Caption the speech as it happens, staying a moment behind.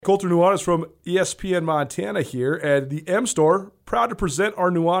Colter Nuanez from ESPN Montana here, and the M Store, proud to present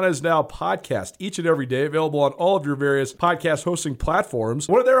our Nuanez Now podcast each and every day, available on all of your various podcast hosting platforms.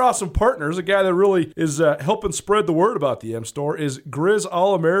 One of their awesome partners, a guy that really is helping spread the word about the M Store, is Grizz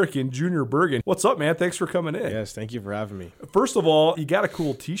All-American Junior Bergen. What's up, man? Thanks for coming in. Yes, thank you for having me. First of all, you got a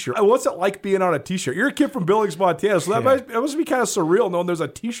cool t-shirt. What's it like being on a t-shirt? You're a kid from Billings, Montana, so that must be kind of surreal knowing there's a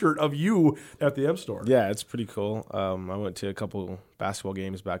t-shirt of you at the M Store. Yeah, it's pretty cool. I went to a couple basketball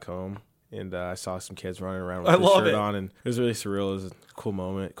games back home, and I saw some kids running around with the shirt on, and it was really surreal. It was a cool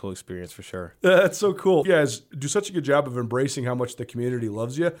moment, cool experience for sure. That's so cool. You guys do such a good job of embracing how much the community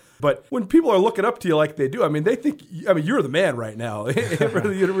loves you. But when people are looking up to you like they do, they think, you're the man right now for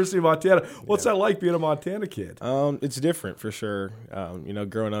the University of Montana. What's that like being a Montana kid? It's different for sure.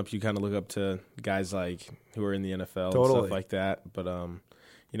 Growing up, you kind of look up to guys like who are in the NFL and stuff like that. But,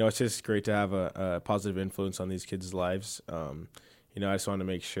 it's just great to have a positive influence on these kids' lives. I just want to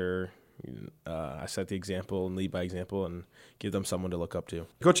make sure I set the example and lead by example and give them someone to look up to.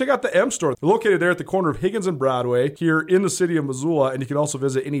 Go check out the M Store. They're located there at the corner of Higgins and Broadway here in the city of Missoula, and you can also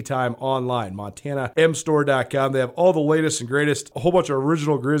visit anytime online, montanamstore.com. They have all the latest and greatest, a whole bunch of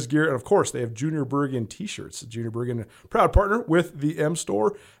original Grizz gear, and of course, they have Junior Bergen t-shirts. Junior Bergen, proud partner with the M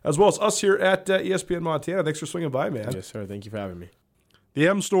Store, as well as us here at ESPN Montana. Thanks for swinging by, man. Yes, sir. Thank you for having me. The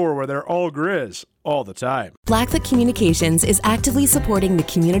M Store, where they're all Grizz all the time. Blackfoot Communications is actively supporting the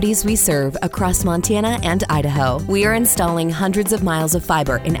communities we serve across Montana and Idaho. We are installing hundreds of miles of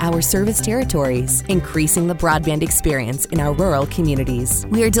fiber in our service territories, increasing the broadband experience in our rural communities.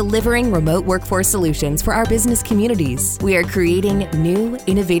 We are delivering remote workforce solutions for our business communities. We are creating new,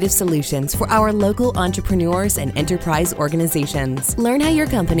 innovative solutions for our local entrepreneurs and enterprise organizations. Learn how your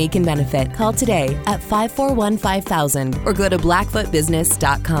company can benefit. Call today at 541-5000 or go to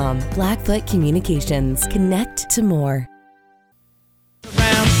blackfootbusiness.com. Blackfoot Communications. Connect to more.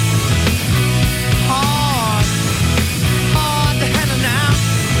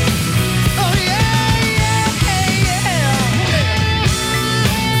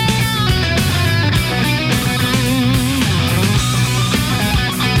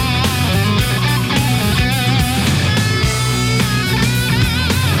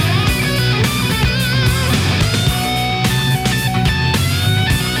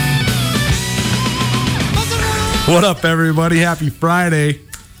 What up, everybody? Happy Friday.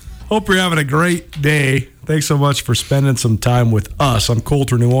 Hope you're having a great day. Thanks so much for spending some time with us. I'm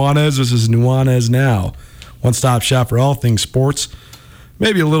Colter Nuanez. This is Nuanez Now. One-stop shop for all things sports.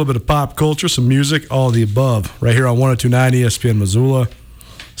 Maybe a little bit of pop culture, some music, all of the above. Right here on 102.9 ESPN Missoula.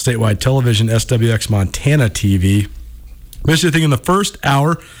 Statewide television, SWX Montana TV. Missed anything in the first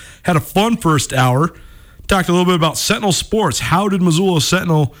hour. Had a fun first hour. Talked a little bit about Sentinel Sports. How did Missoula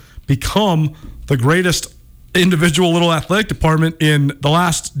Sentinel become the greatest individual little athletic department in the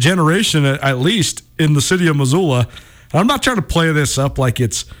last generation, at least in the city of Missoula? And I'm not trying to play this up like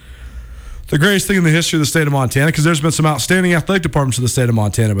it's the greatest thing in the history of the state of Montana, because there's been some outstanding athletic departments in the state of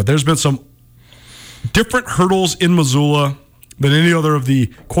Montana, but there's been some different hurdles in Missoula than any other of the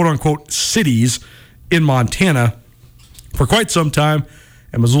quote-unquote cities in Montana for quite some time,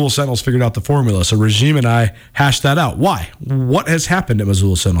 and Missoula Sentinels figured out the formula. So Regime and I hashed that out. Why? What has happened at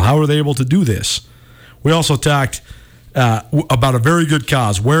Missoula Sentinel? How are they able to do this? We also talked about a very good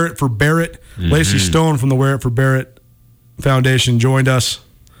cause, Wear It for Barrett. Lacey Stone from the Wear It for Barrett Foundation joined us.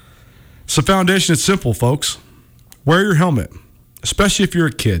 It's a foundation. It's simple, folks. Wear your helmet, especially if you're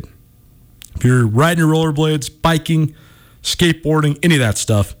a kid. If you're riding your rollerblades, biking, skateboarding, any of that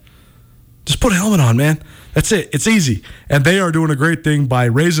stuff, just put a helmet on, man. That's it. It's easy. And they are doing a great thing by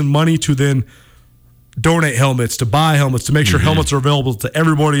raising money to then donate helmets, to buy helmets, to make sure helmets are available to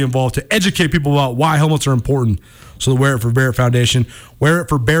everybody involved, to educate people about why helmets are important. So the Wear It for Barrett Foundation, Wear It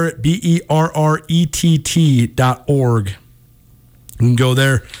for Barrett, BERRETT.org. You can go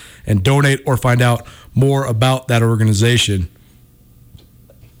there and donate or find out more about that organization.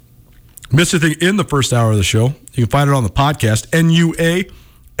 Missed anything in the first hour of the show, you can find it on the podcast.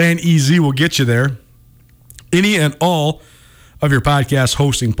 NUANEZ will get you there. Any and all of your podcast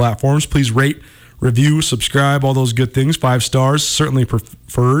hosting platforms, please rate, review, subscribe, all those good things. 5 stars, certainly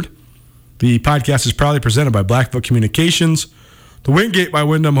preferred. The podcast is proudly presented by Blackfoot Communications, the Wingate by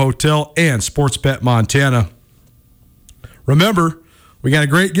Wyndham Hotel, and Sportsbet Montana. Remember, we got a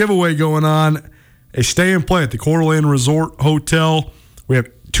great giveaway going on, a stay and play at the Coeur d'Alene Resort Hotel. We have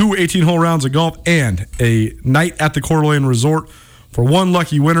 2 18-hole rounds of golf and a night at the Coeur d'Alene Resort. For one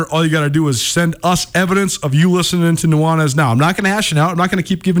lucky winner, all you got to do is send us evidence of you listening to Nuanez Now. I'm not going to hash it out. I'm not going to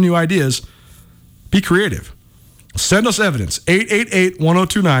keep giving you ideas. Be creative. Send us evidence,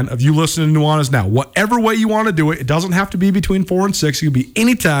 888-1029, of you listening to Nuanez Now. Whatever way you want to do it. It doesn't have to be between 4 and 6. It can be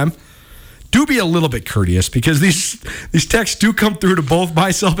any time. Do be a little bit courteous, because these texts do come through to both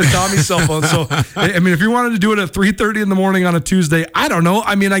myself and Tommy's cell phone. So, I mean, if you wanted to do it at 3:30 in the morning on a Tuesday, I don't know.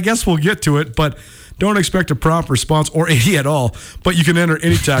 I mean, I guess we'll get to it, but don't expect a prompt response or any at all. But you can enter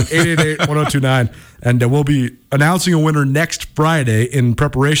anytime, 888-1029. And we'll be announcing a winner next Friday in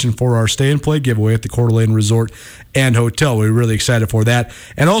preparation for our Stay and Play giveaway at the Coeur d'Alene Resort and Hotel. We're really excited for that.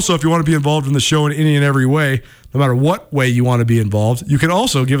 And also, if you want to be involved in the show in any and every way, no matter what way you want to be involved, you can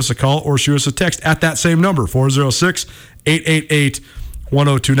also give us a call or shoot us a text at that same number,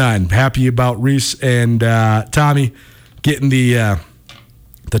 406-888-1029. Happy about Reese and Tommy getting the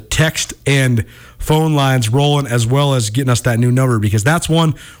text and phone lines rolling, as well as getting us that new number, because that's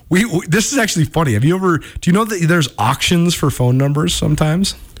one this is actually funny. Do you know that there's auctions for phone numbers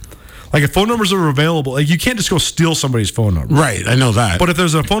sometimes? Like, if phone numbers are available, like, you can't just go steal somebody's phone number. Right, I know that. But if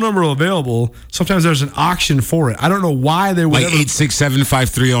there's a phone number available, sometimes there's an auction for it. I don't know why they would. Like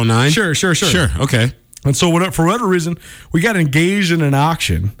 867-5309? Sure. Okay. And so for whatever reason, we got engaged in an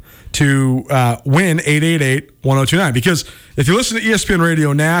auction to win 888-1029. Because if you listen to ESPN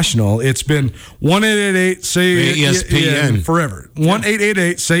Radio National, it's been 1-888-SAY ESPN forever.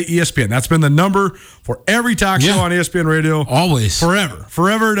 1-888-SAY ESPN. That's been the number for every talk show on ESPN Radio. Always.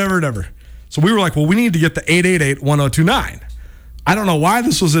 Forever and ever. So we were like, well, we need to get the 888-1029. I don't know why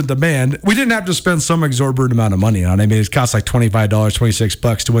this was in demand. We didn't have to spend some exorbitant amount of money on it. I mean, it cost like $25,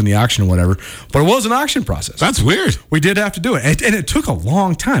 $26 to win the auction or whatever. But it was an auction process. That's weird. We did have to do it. And it took a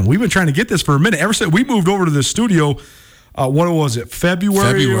long time. We've been trying to get this for a minute. Ever since we moved over to the studio, what was it,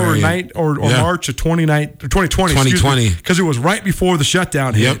 February. or March of 2020. Because it was right before the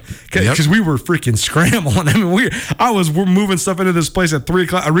shutdown hit. Because we were freaking scrambling. I mean, we're moving stuff into this place at 3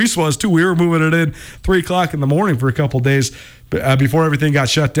 o'clock. Reese was too. We were moving it in 3 o'clock in the morning for a couple of days before everything got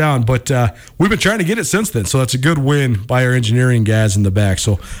shut down. But we've been trying to get it since then. So that's a good win by our engineering guys in the back.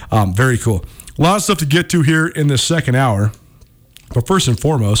 So very cool. A lot of stuff to get to here in this second hour. But first and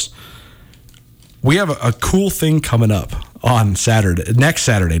foremost, we have a cool thing coming up on next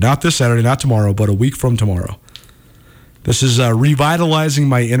Saturday. Not this Saturday, not tomorrow, but a week from tomorrow. This is revitalizing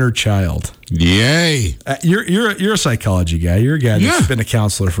my inner child. Yay! You're a psychology guy. You're a guy that's been a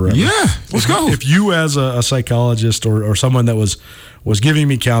counselor forever. Yeah, let's go. If you, as a psychologist or someone that was giving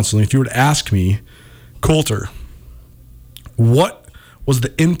me counseling, if you were to ask me, Coulter, what was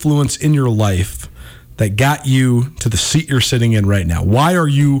the influence in your life that got you to the seat you're sitting in right now? Why are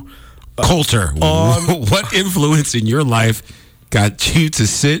you... Coulter, what influence in your life got you to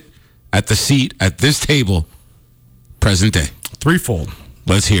sit at the seat at this table present day? Threefold.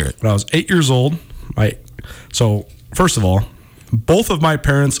 Let's hear it. When I was 8 years old, so first of all, both of my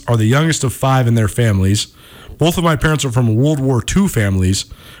parents are the youngest of 5 in their families. Both of my parents are from World War II families,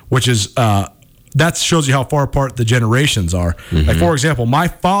 which is that shows you how far apart the generations are. Mm-hmm. Like, for example, my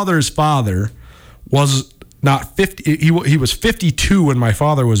father's father was not 50. He was 52 when my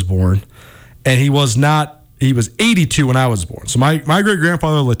father was born, and he was 82 when I was born. So my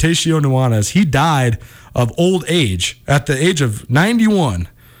great-grandfather, Latacio Nuanez, he died of old age at the age of 91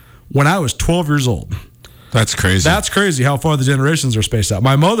 when I was 12 years old. That's crazy. That's crazy how far the generations are spaced out.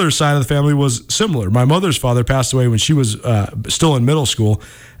 My mother's side of the family was similar. My mother's father passed away when she was still in middle school,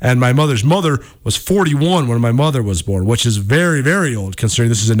 and my mother's mother was 41 when my mother was born, which is very, very old considering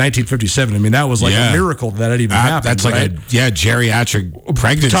this is in 1957. I mean, that was like a miracle that even happened. That's like a geriatric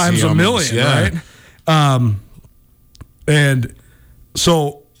pregnancy. Times a million, right? And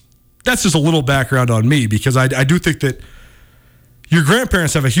so that's just a little background on me, because I do think that your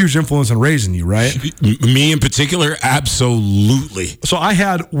grandparents have a huge influence in raising you, right? Me in particular, absolutely. So I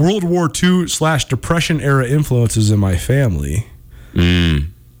had World War II / Depression era influences in my family,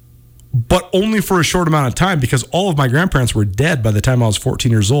 but only for a short amount of time, because all of my grandparents were dead by the time I was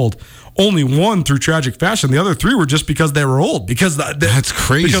 14 years old. Only one through tragic fashion. The other 3 were just because they were old. That's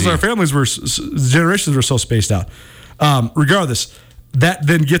crazy. Because our families generations were so spaced out. Regardless, that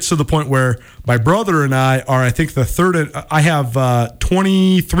then gets to the point where my brother and I are, I think, the third. I have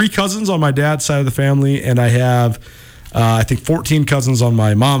 23 cousins on my dad's side of the family, and I have, I think, 14 cousins on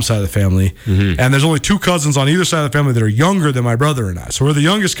my mom's side of the family. Mm-hmm. And there's only 2 cousins on either side of the family that are younger than my brother and I. So we're the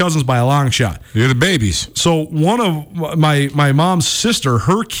youngest cousins by a long shot. You're the babies. So one of my mom's sister,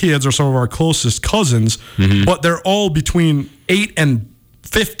 her kids are some of our closest cousins, but they're all between 8 and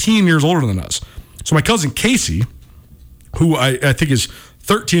 15 years older than us. So my cousin Casey, who I think is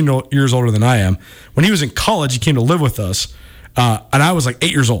 13 years older than I am, when he was in college, he came to live with us, and I was like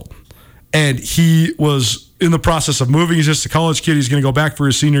 8 years old. And he was in the process of moving. He's just a college kid. He's going to go back for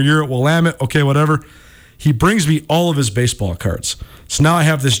his senior year at Willamette. Okay, whatever. he brings me all of his baseball cards. So now I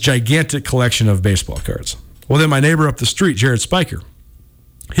have this gigantic collection of baseball cards. Well, then my neighbor up the street, Jared Spiker,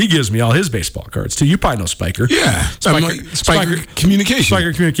 he gives me all his baseball cards too. You probably know Spiker. Yeah, Spiker Communications.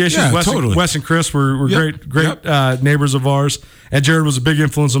 Spiker Communications. Yeah, totally. Wes and Chris were great neighbors of ours, and Jared was a big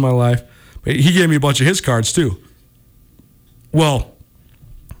influence in my life. But he gave me a bunch of his cards too. Well,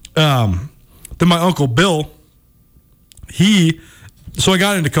 then my Uncle Bill, so I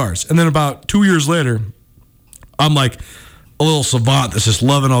got into cards, and then about 2 years later, I'm like a little savant that's just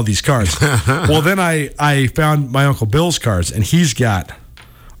loving all these cards. Well, then I found my Uncle Bill's cards, and he's got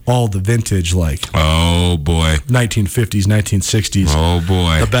all the vintage, like, oh boy, 1950s, 1960s. Oh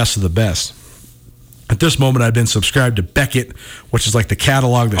boy, the best of the best. At this moment, I've been subscribed to Beckett, which is like the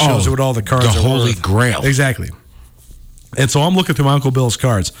catalog that shows what all the cards are. The Holy worth. Grail. Exactly. And so I'm looking through my Uncle Bill's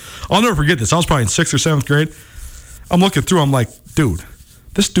cards. I'll never forget this. I was probably in 6th or 7th grade. I'm looking through. I'm like, dude,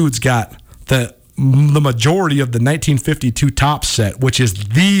 this dude's got the majority of the 1952 Topps set, which is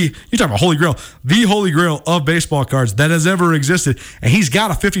you're talking about Holy Grail, the Holy Grail of baseball cards that has ever existed. And he's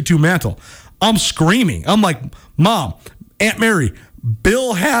got a 52 mantle. I'm screaming. I'm like, Mom, Aunt Mary,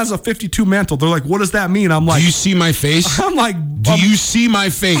 Bill has a 52 mantle. They're like, what does that mean? I'm like, do you see my face? I'm like, do you see my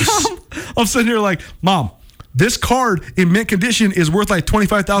face? I'm sitting here like, Mom, this card in mint condition is worth like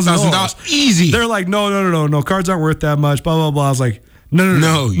 $25,000. Easy. They're like, no. Cards aren't worth that much. Blah, blah, blah. I was like,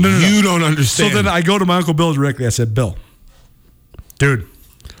 no. You don't understand. So then I go to my Uncle Bill directly. I said, Bill, dude,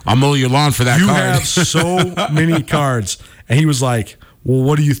 I'll mow your lawn for that card. You have so many cards. And he was like, well,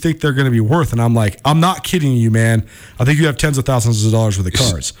 what do you think they're going to be worth? And I'm like, I'm not kidding you, man. I think you have tens of thousands of dollars worth of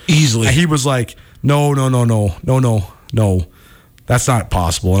cards. Easily. And he was like, no. That's not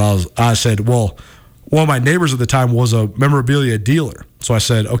possible. And I said, well, one of my neighbors at the time was a memorabilia dealer. So I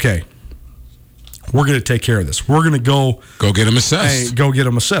said, okay, we're going to take care of this. We're going to go get him assessed. Go get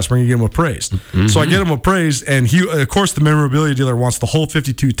him assessed. We're going to get him appraised. Mm-hmm. So I get him appraised, and he, of course, the memorabilia dealer wants the whole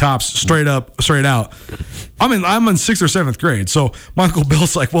 52 Topps straight out. I'm in 6th or 7th grade. So my Uncle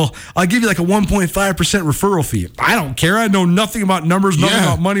Bill's like, well, I'll give you like a 1.5% referral fee. I don't care. I know nothing about numbers, nothing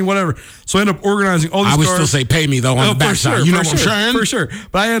about money, whatever. So I end up organizing all these cards. I would still say pay me, though, on the backside. Sure, you know what I'm saying? For sure.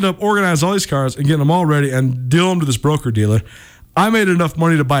 But I end up organizing all these cards and getting them all ready and deal them to this broker dealer. I made enough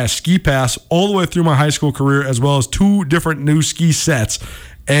money to buy a ski pass all the way through my high school career, as well as 2 different new ski sets.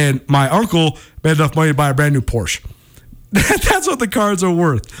 And my uncle made enough money to buy a brand new Porsche. That's what the cards are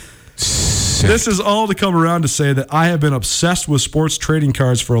worth. Sick. This is all to come around to say that I have been obsessed with sports trading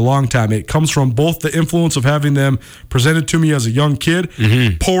cards for a long time. It comes from both the influence of having them presented to me as a young kid,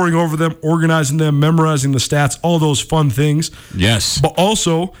 poring over them, organizing them, memorizing the stats, all those fun things. Yes. But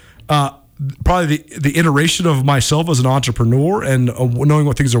also, probably the iteration of myself as an entrepreneur and knowing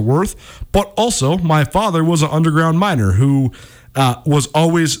what things are worth. But also, my father was an underground miner who was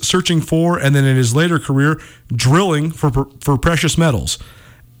always searching for, and then in his later career, drilling for precious metals.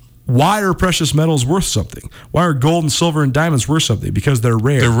 Why are precious metals worth something? Why are gold and silver and diamonds worth something? Because they're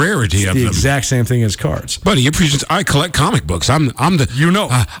rare. The rarity of them. The exact same thing as cards. Buddy, I collect comic books. I'm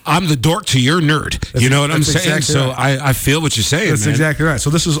the dork to your nerd. You know what I'm saying? Exactly so right. I feel what you're saying, That's man. exactly right. So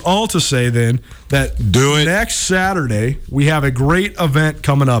this is all to say then that next Saturday we have a great event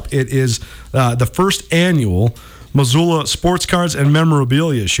coming up. It is the first annual Missoula Sports Cards and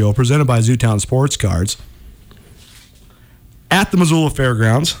Memorabilia Show presented by Zootown Sports Cards at the Missoula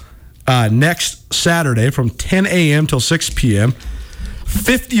Fairgrounds. Next Saturday from 10 a.m. till 6 p.m.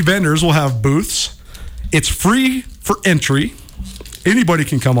 50 vendors will have booths. It's free for entry. Anybody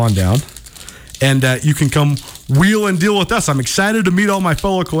can come on down. And you can come wheel and deal with us. I'm excited to meet all my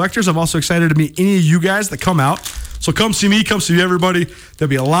fellow collectors. I'm also excited to meet any of you guys that come out. So come see me, come see everybody. There'll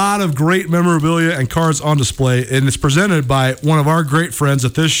be a lot of great memorabilia and cards on display, and it's presented by one of our great friends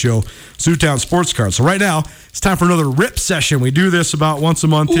at this show, Zootown Sports Cards. So right now, it's time for another RIP session. We do this about once a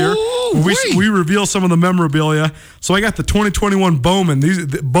month here. We reveal some of the memorabilia. So I got the 2021 Bowman.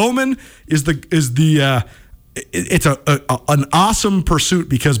 Bowman is it's an awesome pursuit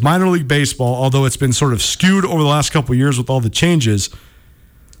because minor league baseball, although it's been sort of skewed over the last couple of years with all the changes,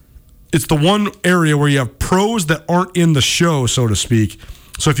 it's the one area where you have pros that aren't in the show, so to speak.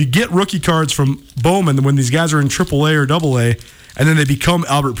 So if you get rookie cards from Bowman, when these guys are in AAA or AA, and then they become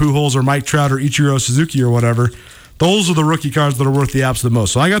Albert Pujols or Mike Trout or Ichiro Suzuki or whatever, those are the rookie cards that are worth the absolute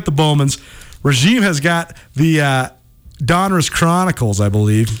most. So I got the Bowmans. Regime has got the Donruss Chronicles, I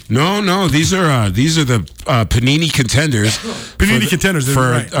believe. No, these are the Panini Contenders. Panini Contenders for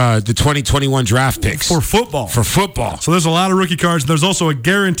right. The 2021 draft picks for football. So there's a lot of rookie cards. There's also a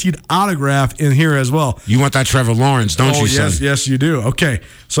guaranteed autograph in here as well. You want that Trevor Lawrence, don't you, son? Yes, you do. Okay,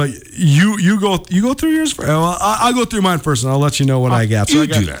 so you go through yours. I'll go through mine first, and I'll let you know what I got. So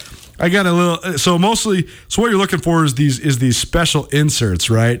do that. I got a little. So what you're looking for is these special inserts,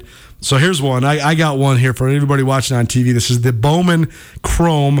 right? So here's one. I got one here for everybody watching on TV. This is the Bowman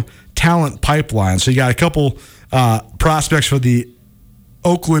Chrome Talent Pipeline. So you got a couple prospects for the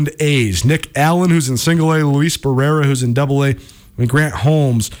Oakland A's. Nick Allen, who's in single A, Luis Barrera, who's in double A, and Grant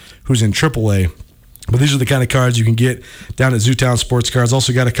Holmes, who's in triple A. But these are the kind of cards you can get down at Zootown Sports Cards.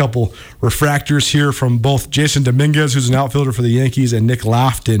 Also got a couple refractors here from both Jason Dominguez, who's an outfielder for the Yankees, and Nick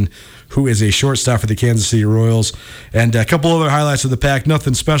Lofton, who is a shortstop for the Kansas City Royals. And a couple other highlights of the pack.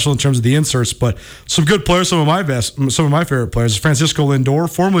 Nothing special in terms of the inserts, but some good players. Some of my favorite players. Francisco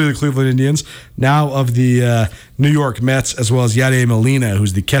Lindor, formerly of the Cleveland Indians, now of the New York Mets, as well as Yadier Molina,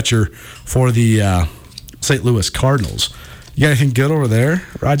 who's the catcher for the St. Louis Cardinals. You got anything good over there,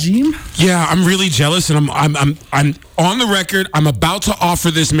 Rajim? Yeah, I'm really jealous, and I'm on the record. I'm about to offer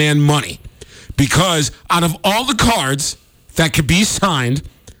this man money because out of all the cards that could be signed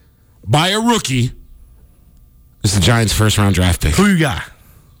by a rookie, it's the Giants' first-round draft pick. Who you got?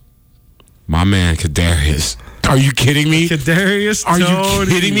 My man, Kadarius. Are you kidding me? Kadarius Are Toney. you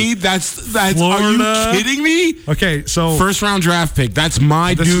kidding me? That's Florida. Are you kidding me? Okay, so first-round draft pick. That's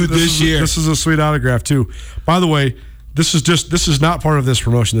my dude this year. This is a sweet autograph too. By the way, this is not part of this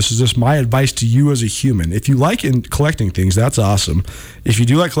promotion. This is just my advice to you as a human. If you like collecting things, that's awesome. If you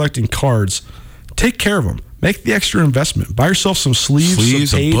do like collecting cards, take care of them. Make the extra investment. Buy yourself some sleeves,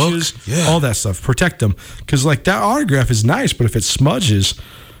 some pages, all that stuff. Protect them. Because that autograph is nice, but if it smudges,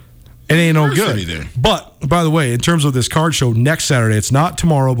 it ain't no good. But, by the way, in terms of this card show, next Saturday, it's not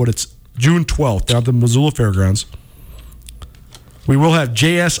tomorrow, but it's June 12th down at the Missoula Fairgrounds. We will have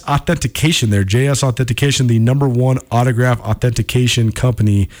JS Authentication there. JS Authentication, the #1 autograph authentication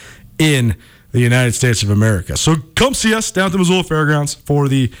company in the United States of America. So come see us down at the Missoula Fairgrounds for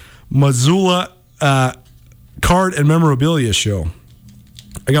the Missoula Card and Memorabilia Show.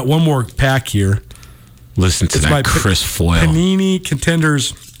 I got one more pack here. Listen to that Chris Foyle. Panini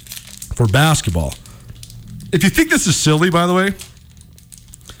Contenders for basketball. If you think this is silly, by the way,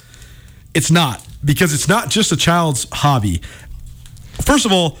 it's not. Because it's not just a child's hobby. First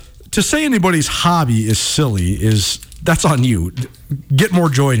of all, to say anybody's hobby is silly that's on you. Get more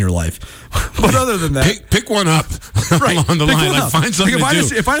joy in your life. But other than that, pick one up right, along the line. Find something to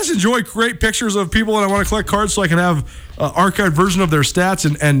do. If I just enjoy great pictures of people and I want to collect cards so I can have an archived version of their stats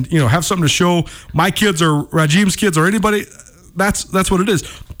and have something to show my kids or Rajim's kids or anybody, that's what it is.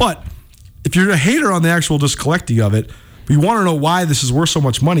 But if you're a hater on the actual just collecting of it, you want to know why this is worth so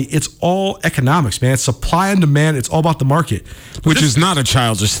much money, it's all economics, man. It's supply and demand. It's all about the market. Which is not a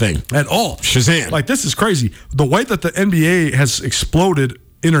childish thing. At all. Shazam. This is crazy. The way that the NBA has exploded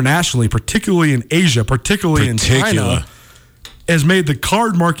internationally, particularly in Asia, particularly in China, has made the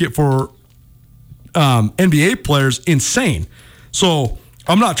card market for NBA players insane. So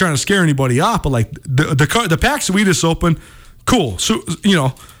I'm not trying to scare anybody off, but the packs that we just opened, cool. So,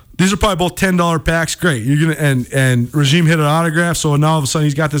 these are probably both $10 packs. Great. You're gonna and Regime hit an autograph, so now all of a sudden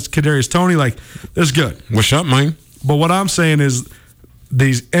he's got this Kadarius Toney. That's good. What's up, man? But what I'm saying is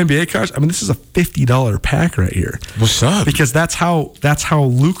these NBA cards. This is a $50 pack right here. What's up? Because that's how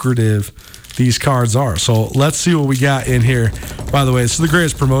lucrative these cards are. So let's see what we got in here. By the way, this is the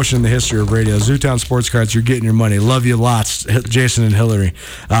greatest promotion in the history of radio. Zootown Sports Cards, you're getting your money. Love you lots, Jason and Hillary.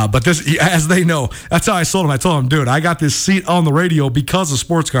 But this, as they know, that's how I sold them. I told them, dude, I got this seat on the radio because of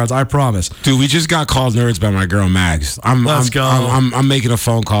sports cards, I promise. Dude, we just got called nerds by my girl, Mags. Let's go. I'm making a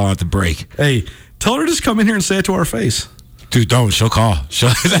phone call at the break. Hey, tell her to just come in here and say it to our face. Dude, don't. She'll call.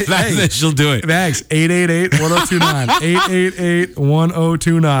 She'll do it. Mags, 888-1029.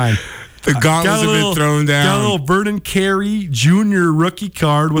 888-1029. The gauntlets have been thrown down. Got a little Vernon Carey Jr. rookie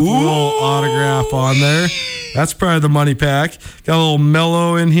card with a little autograph on there. That's probably the money pack. Got a little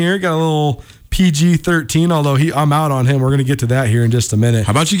Mello in here. Got a little PG-13, although I'm out on him. We're going to get to that here in just a minute.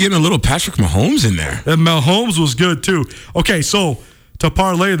 How about you getting a little Patrick Mahomes in there? And Mahomes was good, too. Okay, so to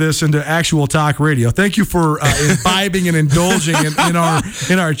parlay this into actual talk radio, thank you for imbibing and indulging in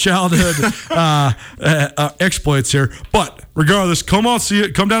our childhood exploits here. But regardless, come down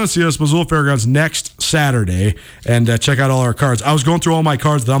and see us, Missoula Fairgrounds, next Saturday, and check out all our cards. I was going through all my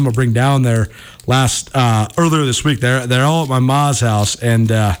cards that I'm going to bring down there earlier this week. They're all at my ma's house,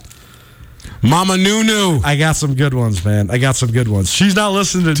 and Mama Nunu. I got some good ones, man. I got some good ones. She's not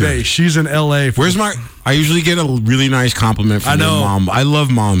listening today. Dude. She's in L.A. I usually get a really nice compliment from your mom. I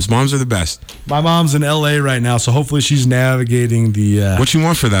love moms. Moms are the best. My mom's in L.A. right now, so hopefully she's navigating the what you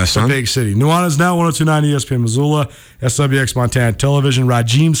want for that, son? The big city. Nuanez Now, 102.9 ESPN Missoula, SWX Montana Television.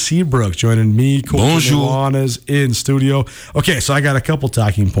 Rajim Seabrook joining me, Nuanez in studio. Okay, so I got a couple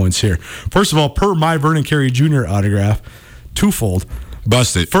talking points here. First of all, per my Vernon Carey Jr. autograph, twofold.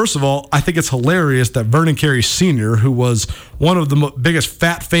 Busted. First of all, I think it's hilarious that Vernon Carey Sr., who was one of the biggest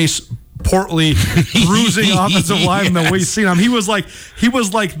fat-faced, portly, bruising offensive lineman that we've seen him. He was like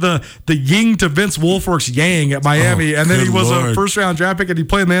the Ying to Vince Wilfork's Yang at Miami, and then he was a first-round draft pick, and he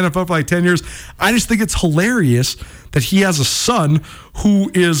played in the NFL for like 10 years. I just think it's hilarious that he has a son who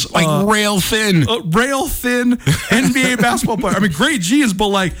is rail thin NBA basketball player. I mean, great genes, but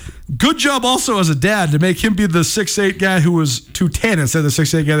like good job also as a dad to make him be the 6'8" guy who was 210 instead of the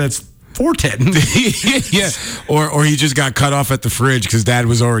 6'8" guy that's 410. Yeah, or he just got cut off at the fridge because dad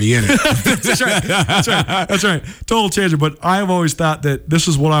was already in it. That's right. Total changer. But I've always thought that this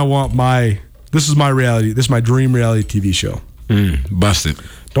is what I want this is my reality. This is my dream reality TV show. Busted.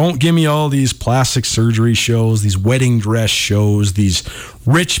 Don't give me all these plastic surgery shows, these wedding dress shows, these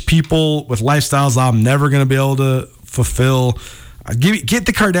rich people with lifestyles I'm never going to be able to fulfill. Get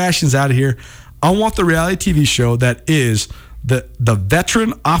the Kardashians out of here. I want the reality TV show that is the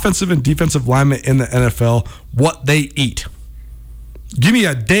veteran offensive and defensive lineman in the NFL, what they eat. Give me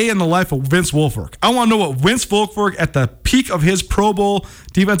a day in the life of Vince Wilfork. I want to know what Vince Wilfork at the peak of his Pro Bowl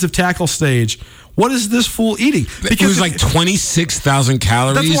defensive tackle stage, what is this fool eating? Because it was like 26,000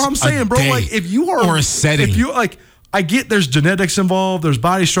 calories. That's what I'm saying, bro. Like if you are or a setting. If you like, I get there's genetics involved, there's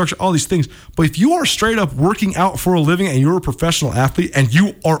body structure, all these things. But if you are straight up working out for a living and you're a professional athlete and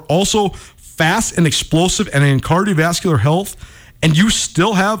you are also fast and explosive and in cardiovascular health, and you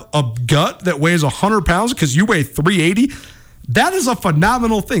still have a gut that weighs 100 pounds because you weigh 380, that is a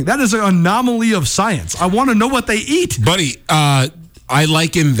phenomenal thing. That is an anomaly of science. I want to know what they eat. Buddy, I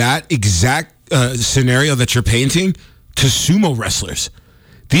liken that exact scenario that you're painting to sumo wrestlers.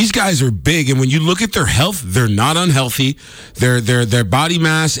 These guys are big, and when you look at their health, they're not unhealthy. Their body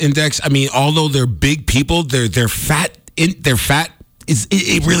mass index, I mean, although they're big people, their fat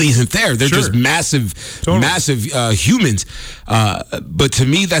it really isn't there. They're just massive humans. But to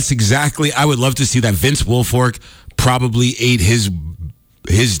me, that's exactly. I would love to see that. Vince Wilfork probably ate his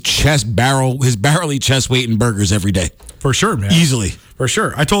barrelly chest weight in burgers every day. For sure, man. Easily. For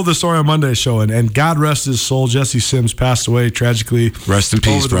sure. I told this story on Monday's show, and God rest his soul. Jesse Sims passed away tragically. Rest in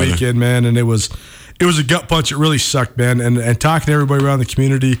peace, over the weekend, man. And it was a gut punch. It really sucked, man. And talking to everybody around the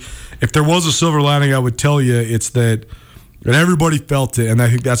community, if there was a silver lining, I would tell you it's that. And everybody felt it, and I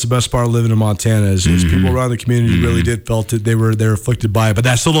think that's the best part of living in Montana is people around the community really did felt it. They're afflicted by it, but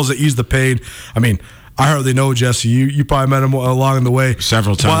that still doesn't ease the pain. I mean, I hardly know Jesse. You probably met him along the way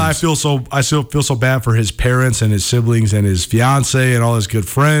several times. But I still feel so bad for his parents and his siblings and his fiance and all his good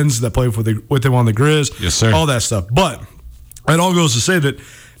friends that played with him on the Grizz. Yes, sir. All that stuff. But it all goes to say that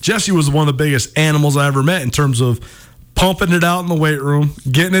Jesse was one of the biggest animals I ever met in terms of pumping it out in the weight room,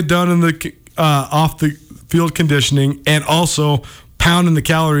 getting it done in the off the field conditioning, and also pounding the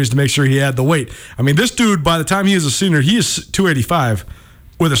calories to make sure he had the weight. I mean, this dude, by the time he is a senior, he is 285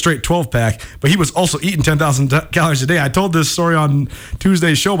 with a straight 12-pack, but he was also eating 10,000 calories a day. I told this story on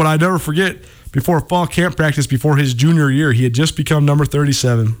Tuesday's show, but I never forget, before fall camp practice, before his junior year, he had just become number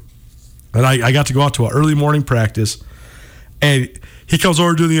 37. And I got to go out to an early morning practice, and he comes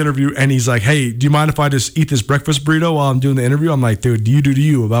over to do the interview, and he's like, hey, do you mind if I just eat this breakfast burrito while I'm doing the interview? I'm like, dude, do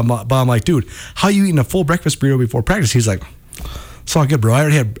you? But I'm like, dude, how are you eating a full breakfast burrito before practice? He's like, it's all good, bro. I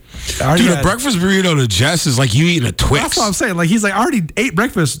already had a breakfast burrito to Jess is like you eating a Twix. That's what I'm saying. Like, he's like, I already ate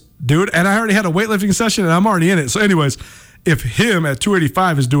breakfast, dude, and I already had a weightlifting session, and I'm already in it. So anyways, if him at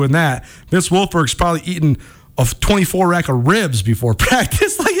 285 is doing that, Vince Wilfork's probably eating a 24 rack of ribs before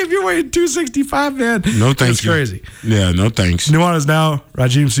practice. Like, if you're weighing 265, man, no thanks. It's crazy. Yeah, no thanks. Nuanez now.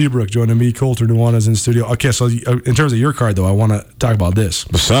 Raheem Seabrook joining me. Colter Nuanez in the studio. Okay, so in terms of your card, though, I want to talk about this.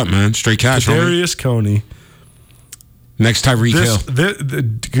 What's up, man? Straight cash. Kadarius Toney. Next Tyreek Hill.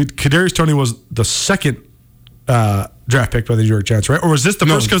 Kadarius Toney was the second draft pick by the New York Giants, right? Or was this the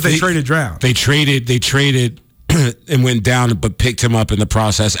first because they traded down? They traded and went down, but picked him up in the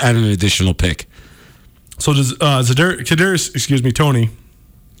process and an additional pick. So does Kadarius, Toney,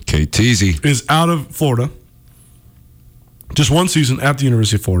 KTZ, is out of Florida. Just one season at the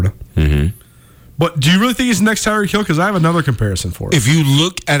University of Florida. Mm-hmm. But do you really think he's the next Tyreek Hill? Because I have another comparison for it. If you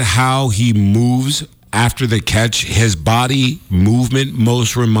look at how he moves after the catch, his body movement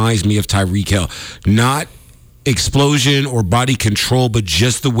most reminds me of Tyreek Hill. Not explosion or body control, but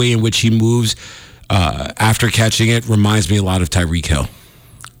just the way in which he moves after catching it reminds me a lot of Tyreek Hill.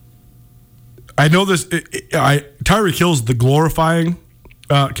 I know this. Tyreek Hill's the glorifying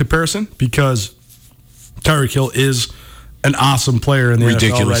comparison because Tyreek Hill is an awesome player in the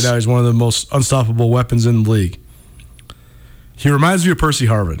NFL right now. He's one of the most unstoppable weapons in the league. He reminds me of Percy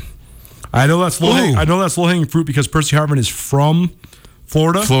Harvin. I know that's low hanging fruit because Percy Harvin is from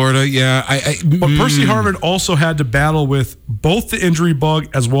Florida, yeah. But Percy Harvin also had to battle with both the injury bug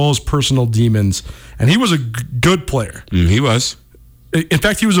as well as personal demons, and he was a good player. He was. In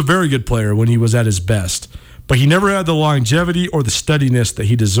fact, he was a very good player when he was at his best, but he never had the longevity or the steadiness that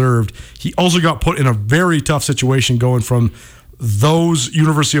he deserved. He also got put in a very tough situation going from those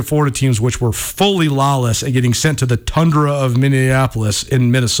University of Florida teams, which were fully lawless, and getting sent to the tundra of Minneapolis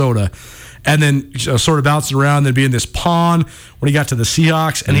in Minnesota, and then sort of bouncing around, then being this pawn when he got to the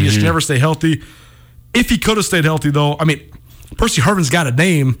Seahawks, and he just never stayed healthy. If he could have stayed healthy, though, I mean, Percy Harvin's got a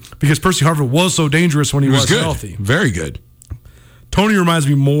name because Percy Harvin was so dangerous when he was healthy. Very good. Tony reminds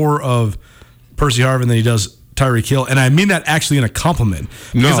me more of Percy Harvin than he does Tyreek Hill, and I mean that actually in a compliment.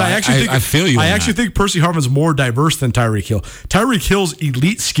 No, I feel you. I actually think Percy Harvin's more diverse than Tyreek Hill. Tyreek Hill's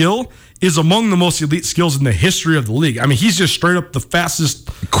elite skill is among the most elite skills in the history of the league. I mean, he's just straight up the fastest,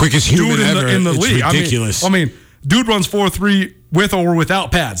 quickest human ever in the it's league. Ridiculous. I mean, dude runs 4.3 with or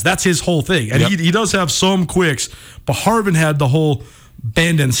without pads. That's his whole thing, and he does have some quicks. But Harvin had the whole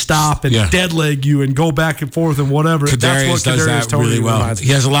bend and stop and dead leg you and go back and forth and whatever. That's what does that Tony really well. Reminds me.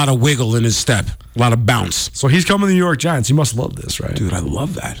 He has a lot of wiggle in his step, a lot of bounce. So he's coming to the New York Giants. He must love this, right? Dude, I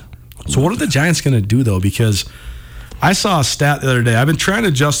love that. So what are the Giants going to do, though? Because I saw a stat the other day. I've been trying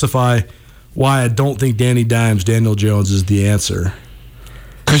to justify why I don't think Danny Dimes, Daniel Jones is the answer.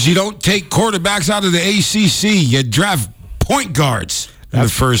 Because you don't take quarterbacks out of the ACC. You draft point guards in the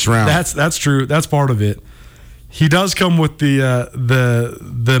first round. That's true. That's part of it. He does come with the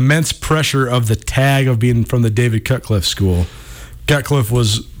immense pressure of the tag of being from the David Cutcliffe school. Cutcliffe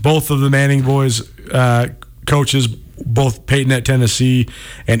was both of the Manning boys coaches, both Peyton at Tennessee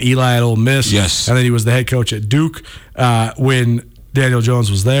and Eli at Ole Miss. Yes. And then he was the head coach at Duke when Daniel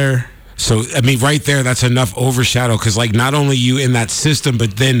Jones was there. So, I mean, right there, that's enough overshadow because, like, not only you in that system,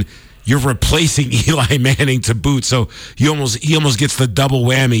 but then you're replacing Eli Manning to boot. So he almost gets the double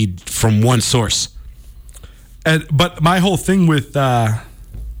whammy from one source. But my whole thing with Danny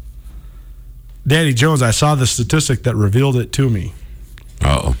Jones, I saw the statistic that revealed it to me.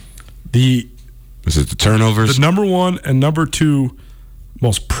 Uh-oh. Is it the turnovers? The number one and number two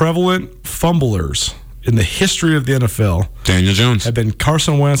most prevalent fumblers in the history of the NFL, Daniel Jones, have been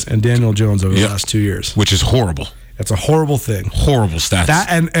Carson Wentz and Daniel Jones over the last 2 years. Which is horrible. It's a horrible thing. Horrible stats. That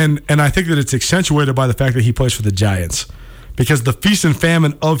and I think that it's accentuated by the fact that he plays for the Giants. Because the feast and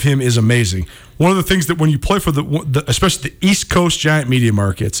famine of him is amazing. One of the things that when you play for the especially the East Coast Giant media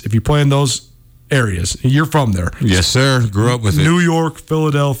markets, if you play in those areas, you're from there. Yes, sir. Grew up with New York,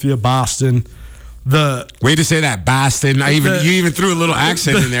 Philadelphia, Boston. Way to say that, Boston. You even threw a little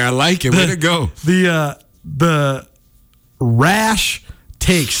accent in there. I like it. Way to go. The rash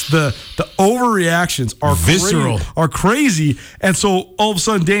takes, the overreactions are visceral, are crazy. And so all of a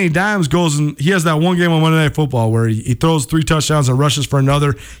sudden Danny Dimes goes and he has that one game on Monday Night Football where he throws 3 touchdowns and rushes for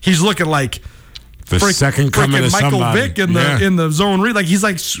another. He's looking like the second coming of Michael somebody. Vick in the zone read. Like he's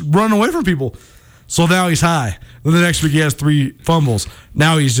like running away from people. So now he's high. Then the next week he has 3 fumbles.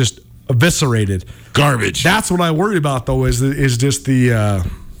 Now he's just eviscerated. Garbage. That's what I worry about though is just the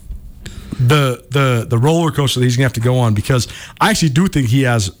roller coaster that he's gonna have to go on, because I actually do think he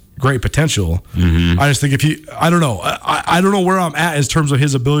has great potential. Mm-hmm. I just think I don't know. I don't know where I'm at in terms of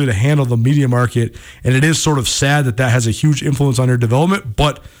his ability to handle the media market, and it is sort of sad that has a huge influence on their development.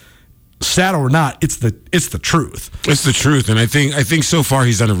 But sad or not, it's the truth. It's the truth, and I think so far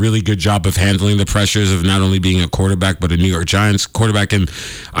he's done a really good job of handling the pressures of not only being a quarterback but a New York Giants quarterback, and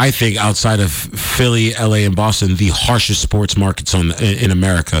I think outside of Philly, LA, and Boston, the harshest sports markets in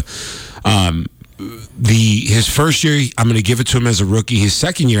America. His first year, I'm going to give it to him as a rookie. His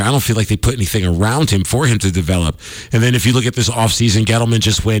second year, I don't feel like they put anything around him for him to develop. And then if you look at this offseason, Gettleman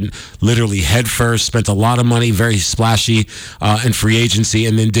just went literally head first, spent a lot of money, very splashy in free agency,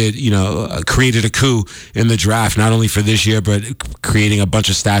 and then created a coup in the draft, not only for this year, but creating a bunch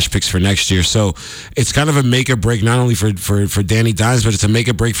of stash picks for next year. So it's kind of a make or break, not only for Danny Dimes, but it's a make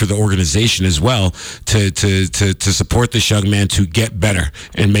or break for the organization as well to support this young man to get better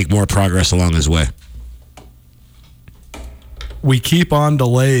and make more progress along his way. We keep on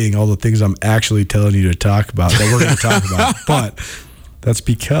delaying all the things I'm actually telling you to talk about that we're going to talk about, but that's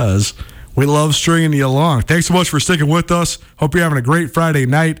because we love stringing you along. Thanks so much for sticking with us. Hope you're having a great Friday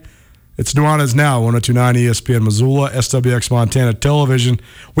night. It's Nuanez Now, 102.9 ESPN Missoula, SWX Montana Television.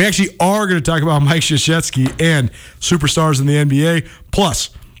 We actually are going to talk about Mike Krzyzewski and superstars in the NBA, plus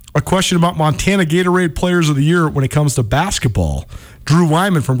a question about Montana Gatorade Players of the Year when it comes to basketball. Drew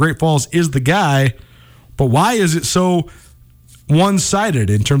Wyman from Great Falls is the guy, but why is it so one-sided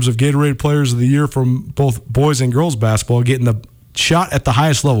in terms of Gatorade Players of the Year from both boys and girls basketball getting the shot at the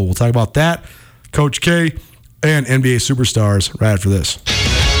highest level? We'll talk about that. Coach K, and NBA superstars right after this.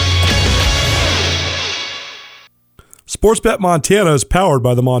 Sportsbet Montana is powered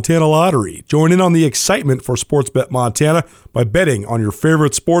by the Montana Lottery. Join in on the excitement for Sportsbet Montana by betting on your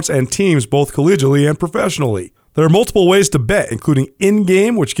favorite sports and teams both collegially and professionally. There are multiple ways to bet, including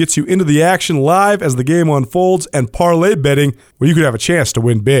in-game, which gets you into the action live as the game unfolds, and parlay betting, where you could have a chance to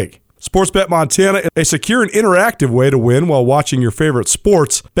win big. Sportsbet Montana is a secure and interactive way to win while watching your favorite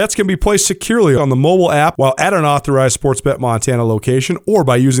sports. Bets can be placed securely on the mobile app while at an authorized Sportsbet Montana location or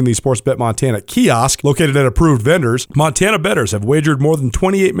by using the Sportsbet Montana kiosk located at approved vendors. Montana bettors have wagered more than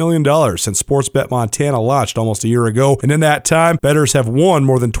 $28 million since Sportsbet Montana launched almost a year ago, and in that time, bettors have won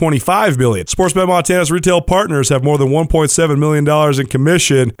more than $25 million. Sportsbet Montana's retail partners have more than $1.7 million in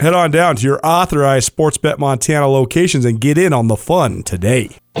commission. Head on down to your authorized Sportsbet Montana locations and get in on the fun today.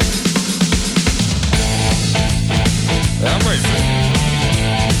 I'm racing.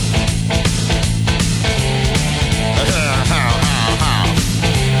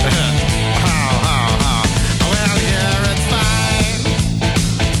 Well, here it's fine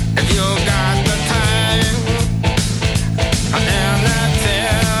if you got the time and the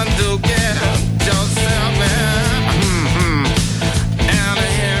time to get yourself in. And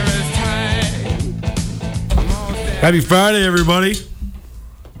here it's time. Happy Friday, everybody.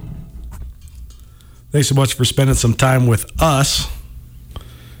 Thanks so much for spending some time with us.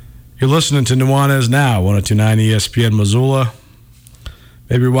 You're listening to Nuanez Now, 102.9 ESPN Missoula.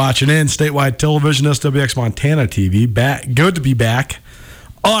 Maybe you're watching in statewide television, SWX Montana TV. Good to be back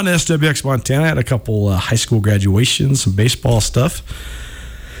on SWX Montana. I had a couple high school graduations, some baseball stuff.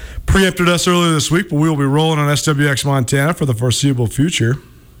 Preempted us earlier this week, but we will be rolling on SWX Montana for the foreseeable future.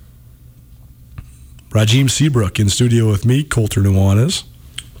 Rajim Seabrook in studio with me, Colter Nuanez.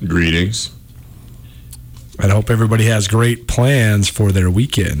 Greetings. I hope everybody has great plans for their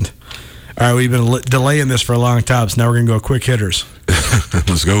weekend. All right, we've been delaying this for a long time, so now we're going to go quick hitters.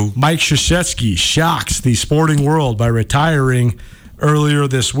 Let's go. Mike Krzyzewski shocks the sporting world by retiring earlier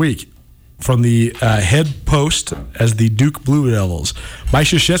this week from the head post as the Duke Blue Devils. Mike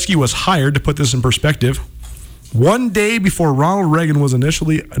Krzyzewski was hired, to put this in perspective, one day before Ronald Reagan was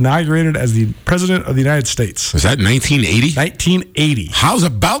initially inaugurated as the President of the United States. Was that 1980? 1980. How's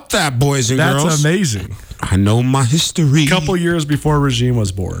about that, boys and girls? That's amazing. I know my history. A couple years before Regime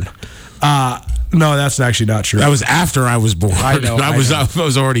was born. No, that's actually not true. That was after I was born. I know. I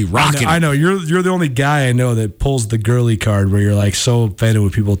was already rocking. I know. You're the only guy I know that pulls the girly card where you're like so offended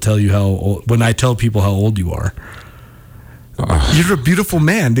when people tell you how old, when I tell people how old you are. You're a beautiful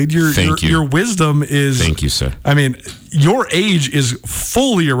man, dude. Your wisdom is. Thank you, sir. I mean, your age is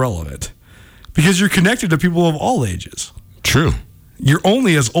fully irrelevant because you're connected to people of all ages. True. You're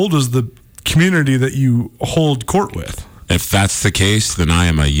only as old as the community that you hold court with. If that's the case, then I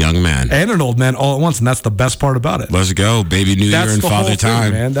am a young man. And an old man all at once, and that's the best part about it. Let's go, baby New Year and Father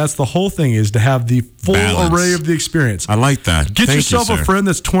Time. Man. That's the whole thing, is to have the full array of the experience. I like that. Get yourself a friend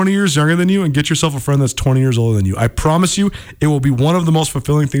that's 20 years younger than you, and get yourself a friend that's 20 years older than you. I promise you, it will be one of the most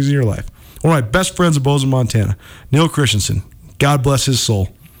fulfilling things in your life. One of my best friends in Bozeman, Montana, Neil Christensen, God bless his soul.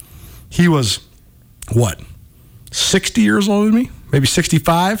 He was, 60 years older than me? Maybe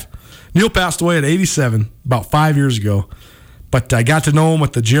 65? Neil passed away at 87 about 5 years ago. But I got to know him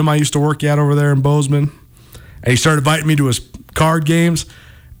at the gym I used to work at over there in Bozeman. And he started inviting me to his card games.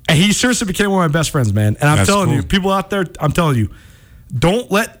 And he seriously became one of my best friends, man. And I'm telling you, people out there, I'm telling you, don't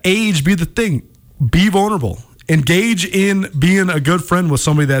let age be the thing. Be vulnerable. Engage in being a good friend with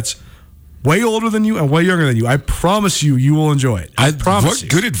somebody that's way older than you and way younger than you. I promise you, you will enjoy it. I promise you.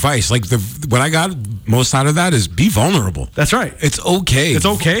 Good advice. Like what I got most out of that is be vulnerable. That's right. It's okay. It's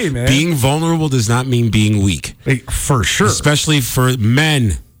okay, man. Being vulnerable does not mean being weak. For sure. Especially for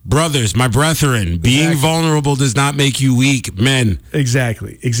men, brothers, my brethren. Being vulnerable does not make you weak, men.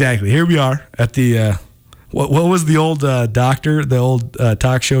 Exactly. Here we are at the, what was the old doctor, the old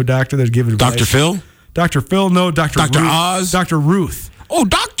talk show doctor that gave advice? Dr. Phil? Dr. Phil, no. Dr. Ruth. Oz? Dr. Ruth. Oh,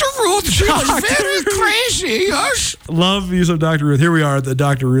 Dr. Ruth, she was very crazy. Yes. Love use of Dr. Ruth. Here we are at the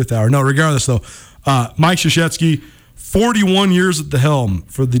Dr. Ruth Hour. No, regardless, though, Mike Krzyzewski, 41 years at the helm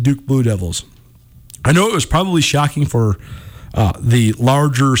for the Duke Blue Devils. I know it was probably shocking for the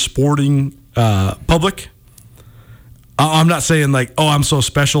larger sporting public. I'm not saying like, oh, I'm so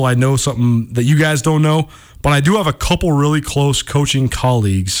special, I know something that you guys don't know, but I do have a couple really close coaching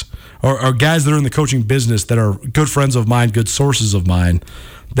colleagues or guys that are in the coaching business that are good friends of mine, good sources of mine,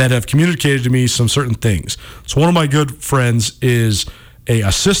 that have communicated to me some certain things. So one of my good friends is a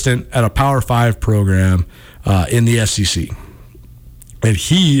assistant at a Power 5 program in the SEC. And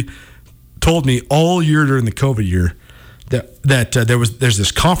he told me all year during the COVID year that there's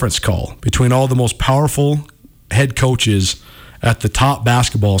this conference call between all the most powerful head coaches at the top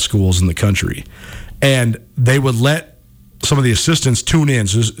basketball schools in the country. And they would let some of the assistants tune in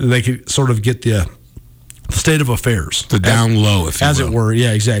so they could sort of get the state of affairs. The down low, if you will. As it were,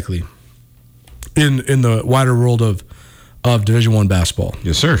 yeah, exactly. In the wider world of Division I basketball.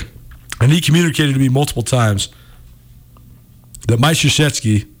 Yes, sir. And he communicated to me multiple times that Mike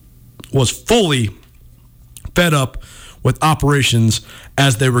Krzyzewski was fully fed up with operations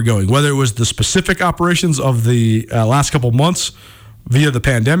as they were going, whether it was the specific operations of the last couple months via the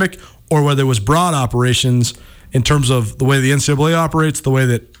pandemic, or whether it was broad operations in terms of the way the NCAA operates, the way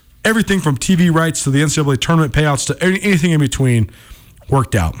that everything from TV rights to the NCAA tournament payouts to anything in between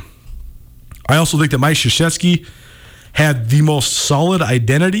worked out. I also think that Mike Krzyzewski had the most solid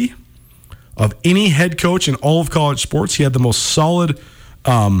identity of any head coach in all of college sports. He had the most solid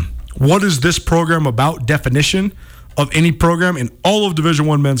what is this program about definition of any program in all of Division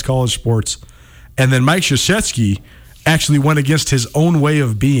I men's college sports. And then Mike Krzyzewski actually went against his own way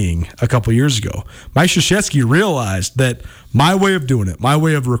of being a couple years ago. Mike Krzyzewski realized that my way of doing it, my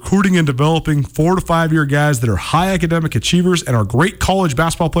way of recruiting and developing 4 to 5 year guys that are high academic achievers and are great college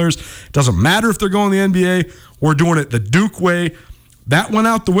basketball players, doesn't matter if they're going to the NBA, we're doing it the Duke way. That went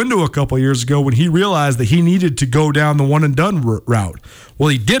out the window a couple years ago when he realized that he needed to go down the one-and-done route. Well,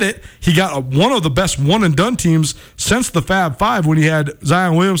 he did it. He got one of the best one-and-done teams since the Fab Five when he had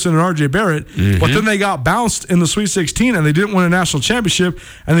Zion Williamson and R.J. Barrett. Mm-hmm. But then they got bounced in the Sweet 16, and they didn't win a national championship.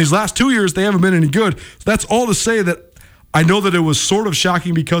 And these last 2 years, they haven't been any good. So that's all to say that I know that it was sort of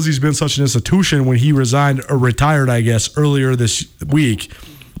shocking because he's been such an institution when he resigned or retired, I guess, earlier this week.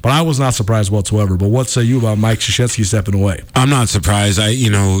 But I was not surprised whatsoever. But what say you about Mike Krzyzewski stepping away? I'm not surprised.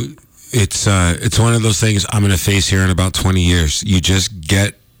 It's one of those things I'm going to face here in about 20 years. You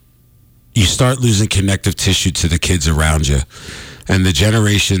start losing connective tissue to the kids around you. And the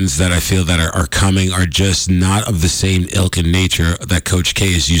generations that I feel that are coming are just not of the same ilk and nature that Coach K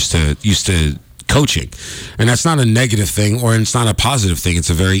is used to coaching. And that's not a negative thing, or it's not a positive thing. It's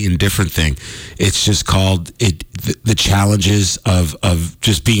a very indifferent thing. It's just called the challenges of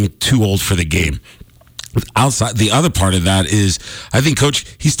just being too old for the game. Outside, the other part of that is, I think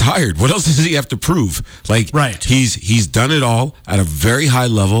Coach, he's tired. What else does he have to prove? Right. He's done it all at a very high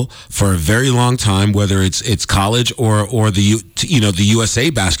level for a very long time, whether it's college or the USA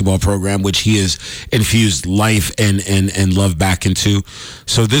basketball program, which he has infused life and love back into.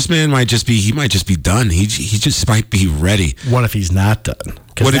 So this man might just be done. He just might be ready. What if he's not done?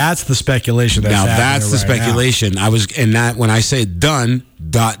 Because that's the speculation. That's the speculation. Now. When I say done ...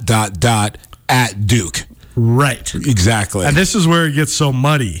 at Duke. Right. Exactly. And this is where it gets so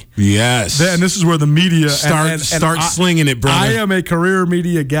muddy. Yes. And this is where the media... Start slinging it, brother. I am a career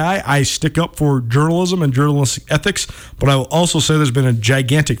media guy. I stick up for journalism and journalistic ethics, but I will also say there's been a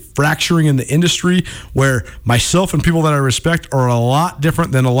gigantic fracturing in the industry where myself and people that I respect are a lot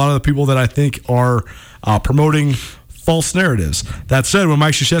different than a lot of the people that I think are promoting false narratives. That said, when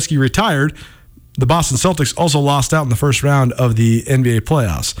Mike Krzyzewski retired, the Boston Celtics also lost out in the first round of the NBA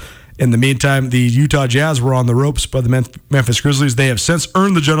playoffs. In the meantime, the Utah Jazz were on the ropes by the Memphis Grizzlies. They have since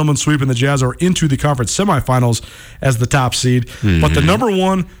earned the gentleman's sweep, and the Jazz are into the conference semifinals as the top seed. Mm-hmm. But the number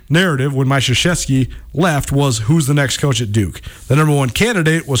one narrative when Mike Krzyzewski left was, who's the next coach at Duke? The number one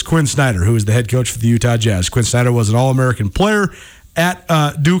candidate was Quinn Snyder, who is the head coach for the Utah Jazz. Quinn Snyder was an All-American player at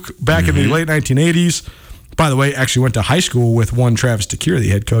Duke back in the late 1980s. By the way, actually went to high school with one Travis DeCuire, the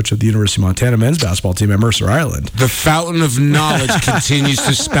head coach of the University of Montana men's basketball team at Mercer Island. The fountain of knowledge continues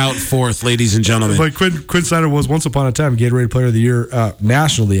to spout forth, ladies and gentlemen. But Quinn Snyder was once upon a time Gatorade Player of the Year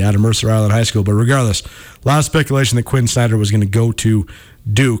nationally out of Mercer Island High School. But regardless, a lot of speculation that Quinn Snyder was going to go to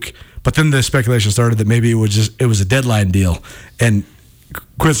Duke. But then the speculation started that maybe it was a deadline deal. And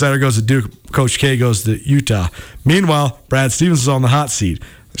Quinn Snyder goes to Duke, Coach K goes to Utah. Meanwhile, Brad Stevens is on the hot seat.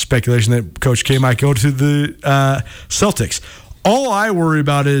 Speculation that Coach K might go to the Celtics. All I worry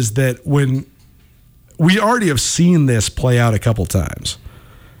about is that when we already have seen this play out a couple times.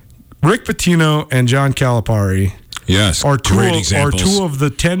 Rick Pitino and John Calipari are two of the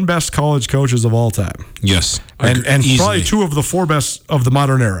 10 best college coaches of all time. Yes. And probably two of the 4 best of the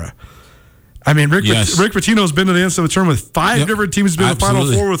modern era. I mean, Rick Pitino's been to the NCAA tournament with 5 different teams. He's been to the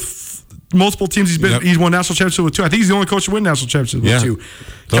Final Four with multiple teams. He's won national championship with 2. I think he's the only coach to win national championship with 2.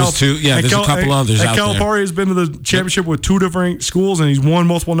 Those two, there's a couple others out there. Calipari has been to the championship with 2 different schools, and he's won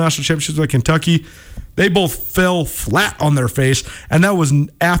multiple national championships with Kentucky. They both fell flat on their face, and that was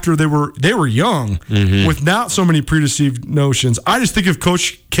after they were young, with not so many preconceived notions. I just think if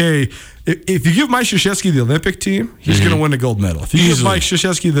Coach K, if you give Mike Krzyzewski the Olympic team, he's going to win a gold medal. If you give Mike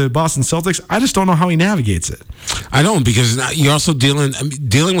Krzyzewski the Boston Celtics, I just don't know how he navigates it. I don't, because you're also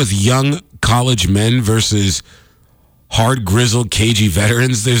dealing with young college men versus hard, grizzled, cagey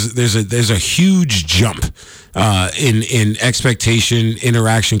veterans, there's a huge jump in expectation,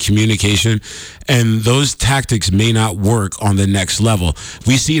 interaction, communication, and those tactics may not work on the next level.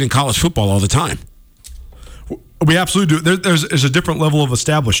 We see it in college football all the time. We absolutely do. There's a different level of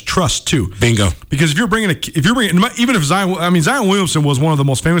established trust too. Bingo. Because if you're bringing even if Zion Williamson was one of the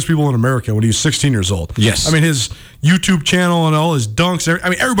most famous people in America when he was 16 years old. Yes. I mean, his YouTube channel and all his dunks. I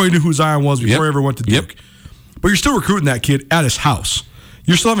mean, everybody knew who Zion was before he ever went to Duke. But you're still recruiting that kid at his house.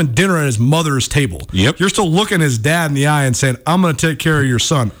 You're still having dinner at his mother's table. Yep. You're still looking his dad in the eye and saying, I'm going to take care of your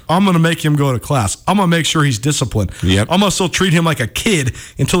son. I'm going to make him go to class. I'm going to make sure he's disciplined. Yep. I'm going to still treat him like a kid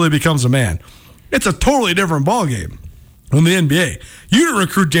until he becomes a man. It's a totally different ballgame in the NBA. You didn't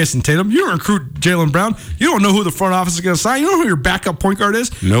recruit Jason Tatum. You didn't recruit Jaylen Brown. You don't know who the front office is going to sign. You don't know who your backup point guard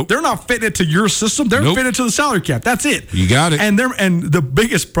is. Nope. They're not fitting it to your system. They're fitting it to the salary cap. That's it. You got it. And the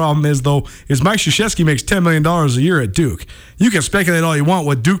biggest problem is Mike Krzyzewski makes $10 million a year at Duke. You can speculate all you want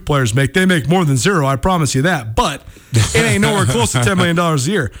what Duke players make. They make more than zero, I promise you that. But it ain't nowhere close to $10 million a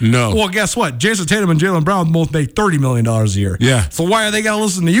year. No. Well, guess what? Jason Tatum and Jaylen Brown both make $30 million a year. Yeah. So why are they going to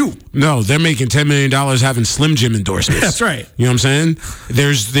listen to you? No, they're making $10 million having Slim Jim endorsements. That's right. You know what I'm saying?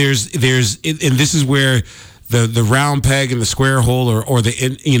 There's, and this is where the round peg and the square hole, or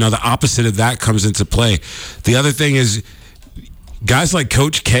the opposite of that comes into play. The other thing is, guys like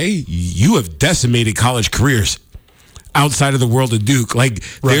Coach K, you have decimated college careers outside of the world of Duke.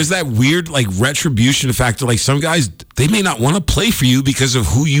 There's that weird retribution factor. Like, some guys, they may not want to play for you because of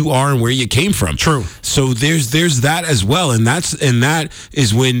who you are and where you came from. True. So there's that as well, and that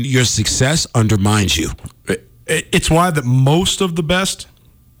is when your success undermines you. It's why that most of the best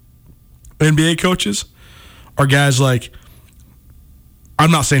NBA coaches are guys like,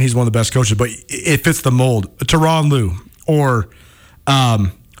 I'm not saying he's one of the best coaches, but it fits the mold. Tyronn Lue, or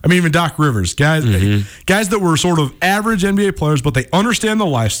even Doc Rivers, guys that were sort of average NBA players, but they understand the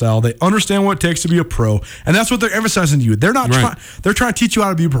lifestyle, they understand what it takes to be a pro, and that's what they're emphasizing to you. They're not they're trying to teach you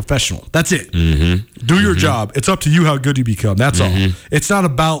how to be a professional. That's it. Do your job. It's up to you how good you become. That's all. It's not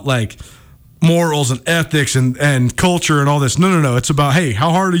about morals and ethics and culture and all this. No. It's about, hey, how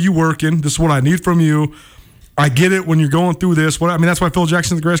hard are you working? This is what I need from you. I get it when you're going through this. That's why Phil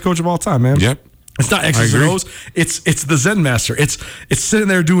Jackson's the greatest coach of all time, man. Yep. It's not X's and O's. It's the Zen master. It's sitting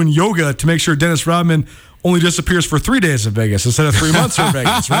there doing yoga to make sure Dennis Rodman only disappears for 3 days in Vegas instead of 3 months in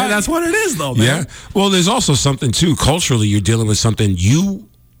Vegas, right? That's what it is, though, man. Yeah. Well, there's also something, too. Culturally, you're dealing with something. You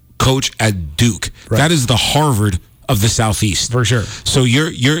coach at Duke. Right. That is the Harvard of the Southeast, for sure. So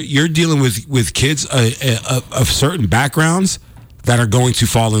you're dealing with kids of certain backgrounds that are going to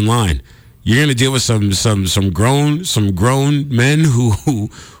fall in line. You're going to deal with some grown men who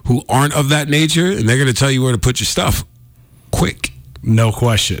aren't of that nature, and they're going to tell you where to put your stuff quick. No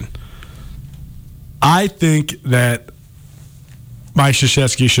question. I think that Mike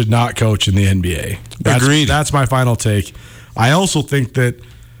Krzyzewski should not coach in the NBA. Agreed. That's my final take. I also think that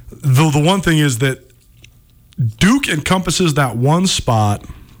the one thing is that Duke encompasses that one spot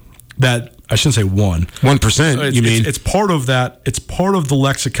that, I shouldn't say 1%. You mean? It's part of that. It's part of the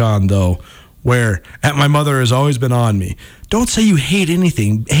lexicon, though, where my mother has always been on me. Don't say you hate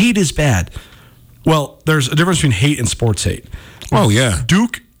anything. Hate is bad. Well, there's a difference between hate and sports hate. Oh, yeah.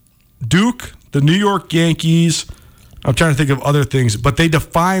 Duke, the New York Yankees, I'm trying to think of other things, but they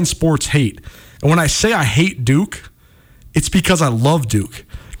define sports hate. And when I say I hate Duke, it's because I love Duke.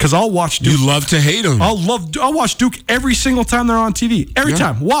 Because I'll watch Duke. You love to hate them. I'll watch Duke every single time they're on TV. Every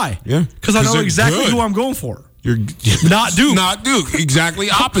time. Why? Yeah. Because I know exactly who I'm going for. You're not Duke. Not Duke. Exactly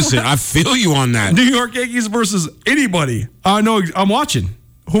opposite. I feel you on that. New York Yankees versus anybody. I know I'm watching.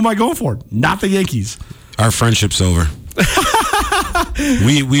 Who am I going for? Not the Yankees. Our friendship's over.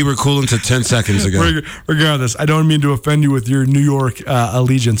 we were cool until 10 seconds ago. Regardless, I don't mean to offend you with your New York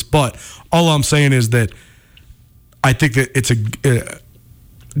allegiance, but all I'm saying is that I think that it's a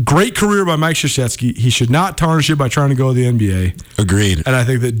great career by Mike Krzyzewski. He should not tarnish it by trying to go to the NBA. Agreed. And I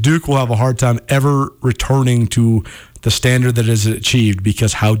think that Duke will have a hard time ever returning to the standard that is achieved,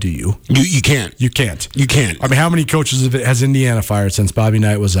 because how do you? You can't. You can't. You can't. I mean, how many coaches has Indiana fired since Bobby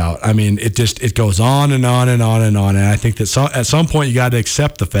Knight was out? I mean, it goes on and on and on and on. And I think that at some point you got to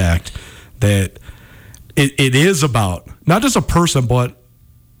accept the fact that it is about not just a person, but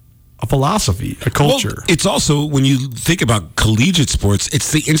a philosophy, a culture. Well, it's also, when you think about collegiate sports,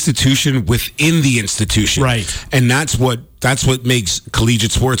 it's the institution within the institution. Right. And that's what makes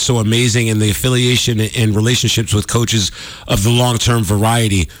collegiate sports so amazing, and the affiliation and relationships with coaches of the long-term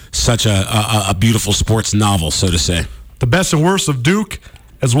variety such a beautiful sports novel, so to say. The best and worst of Duke,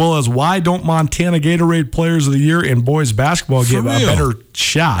 as well as why don't Montana Gatorade Players of the Year in boys basketball get a better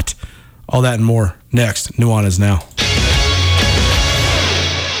shot. All that and more next. Nuanez Now.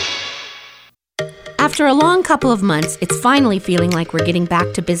 After a long couple of months, it's finally feeling like we're getting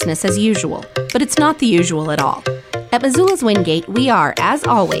back to business as usual. But it's not the usual at all. At Missoula's Wingate, we are, as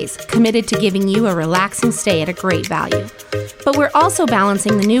always, committed to giving you a relaxing stay at a great value. But we're also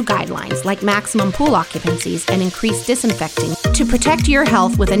balancing the new guidelines like maximum pool occupancies and increased disinfecting to protect your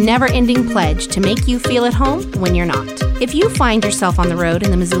health with a never-ending pledge to make you feel at home when you're not. If you find yourself on the road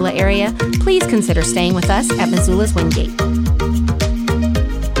in the Missoula area, please consider staying with us at Missoula's Wingate.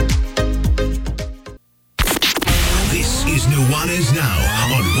 This is Nuanez Now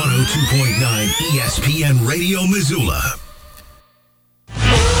on 102.9 ESPN Radio Missoula.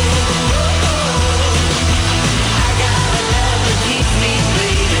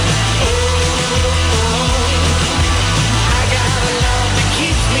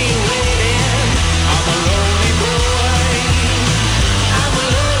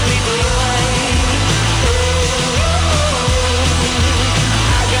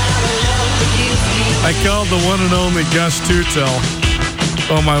 I called the one and only Gus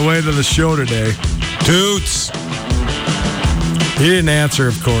Tutel on my way to the show today. Toots. He didn't answer,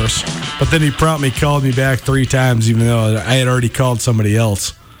 of course, but then he promptly called me back 3 times, even though I had already called somebody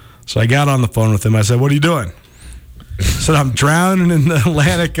else. So I got on the phone with him. I said, "What are you doing?" I said, "I'm drowning in the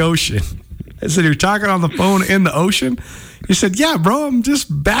Atlantic Ocean." I said, "You're talking on the phone in the ocean?" He said, "Yeah, bro, I'm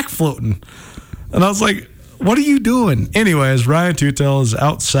just back floating." And I was like, "What are you doing?" Anyways, Ryan Tutel is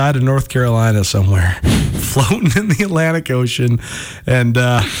outside of North Carolina somewhere, floating in the Atlantic Ocean. And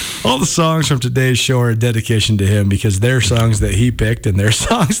all the songs from today's show are a dedication to him because they're songs that he picked and they're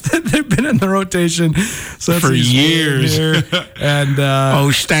songs that they've been in the rotation for years. And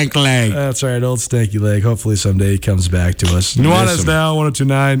oh, stank leg. That's right, old stanky leg. Hopefully someday he comes back to us. Nuanez Now,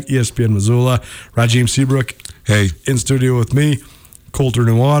 102.9 ESPN Missoula. Rajim Seabrook. Hey. In studio with me, Colter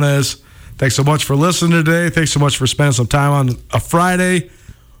Nuanez. Thanks so much for listening today. Thanks so much for spending some time on a Friday.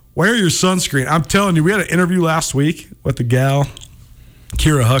 Wear your sunscreen. I'm telling you, we had an interview last week with the gal,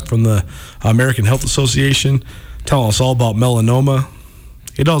 Kira Huck from the American Health Association, telling us all about melanoma.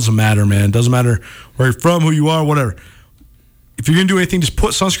 It doesn't matter, man. It doesn't matter where you're from, who you are, whatever. If you're going to do anything, just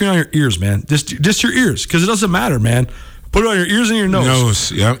put sunscreen on your ears, man. Just your ears, because it doesn't matter, man. Put it on your ears and your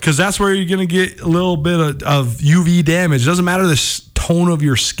nose. Yeah. Because that's where you're going to get a little bit of UV damage. It doesn't matter the tone of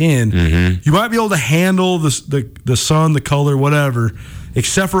your skin. Mm-hmm. You might be able to handle the sun, the color, whatever,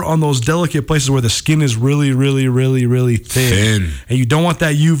 except for on those delicate places where the skin is really, really, really, really thin. And you don't want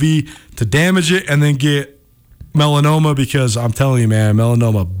that UV to damage it and then get melanoma because I'm telling you, man,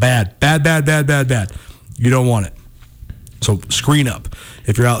 melanoma, bad. You don't want it. So screen up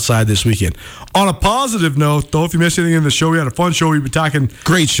if you're outside this weekend. On a positive note, though, if you missed anything in the show, we had a fun show. We've been talking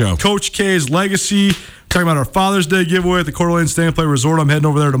great show. Coach K's legacy, talking about our Father's Day giveaway at the Coeur d'Alene Stay and Play Resort. I'm heading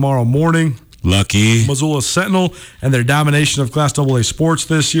over there tomorrow morning. Lucky. Missoula Sentinel and their domination of Class AA sports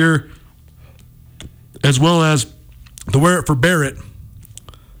this year, as well as the Wear It for Barrett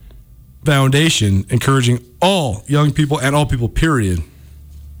Foundation, encouraging all young people and all people, period,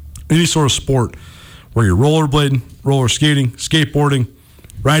 any sort of sport, where you're rollerblading, roller skating, skateboarding,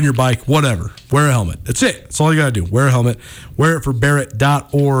 riding your bike, whatever. Wear a helmet. That's it. That's all you got to do. Wear a helmet.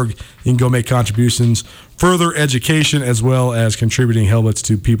 WearItForBarrett.org. You can go make contributions, further education, as well as contributing helmets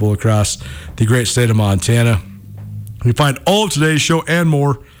to people across the great state of Montana. You can find all of today's show and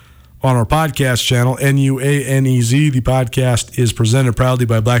more on our podcast channel, NUANEZ. The podcast is presented proudly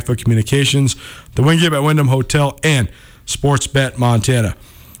by Blackfoot Communications, the Wingate by Wyndham Hotel, and Sportsbet Montana.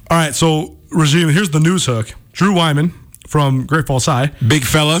 All right, so Regime, here's the news hook. Drew Wyman from Great Falls High, big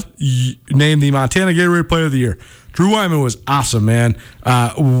fella, named the Montana Gatorade Player of the Year. Drew Wyman was awesome, man.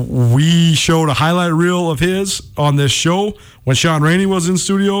 We showed a highlight reel of his on this show when Sean Rainey was in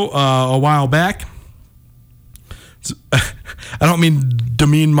studio a while back. I don't mean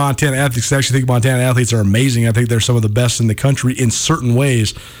demean Montana athletes. I actually think Montana athletes are amazing. I think they're some of the best in the country in certain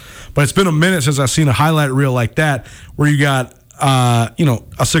ways. But it's been a minute since I've seen a highlight reel like that where you got a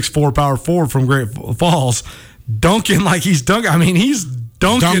 6'4" power forward from Great Falls dunking like he's dunking. I mean, he's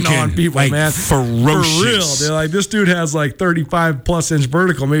dunking on people, like, man. Ferocious. For real. They're like, this dude has like 35+ inch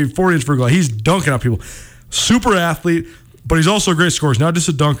vertical, maybe 40-inch vertical. He's dunking on people. Super athlete, but he's also a great scorer. He's not just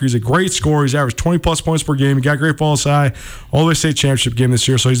a dunker. He's a great scorer. He's averaged 20+ points per game. He got Great Falls High all the way state championship game this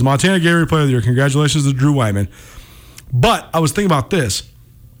year. So he's the Montana Gatorade Player of the Year. Congratulations to Drew Wyman. But I was thinking about this.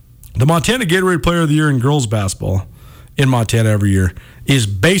 The Montana Gatorade Player of the Year in girls basketball in Montana every year is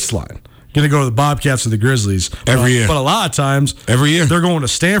baseline. Going to go to the Bobcats or the Grizzlies every year. But a lot of times, every year, they're going to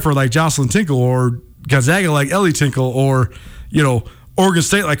Stanford like Jocelyn Tinkle or Gonzaga like Ellie Tinkle or, Oregon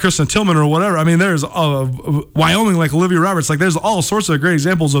State like Kristen Tillman or whatever. I mean, there's Wyoming like Olivia Roberts. Like, there's all sorts of great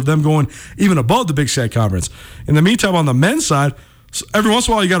examples of them going even above the Big Sky Conference. In the meantime, on the men's side, So every once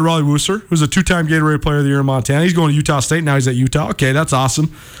in a while, you got Raleigh Wooster, who's a 2-time Gatorade Player of the Year in Montana. He's going to Utah State. Now he's at Utah. Okay, that's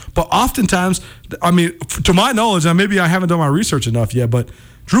awesome. But oftentimes, I mean, to my knowledge, and maybe I haven't done my research enough yet, but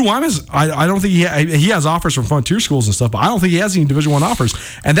Drew Wyman's, I don't think he has offers from Frontier schools and stuff, but I don't think he has any Division I offers.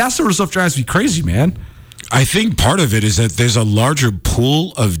 And that sort of stuff drives me crazy, man. I think part of it is that there's a larger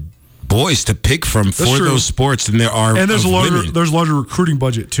pool of boys to pick from for those sports than there are. And there's women. There's a larger recruiting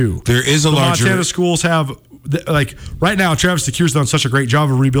budget too. There is a larger. Montana schools have, like right now, Travis DeCure's done such a great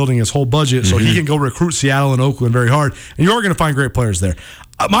job of rebuilding his whole budget, so he can go recruit Seattle and Oakland very hard, and you're going to find great players there.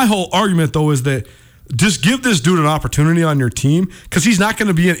 My whole argument though is that just give this dude an opportunity on your team, because he's not going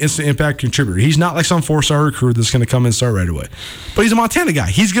to be an instant impact contributor. He's not like some 4-star recruit that's going to come and start right away. But he's a Montana guy.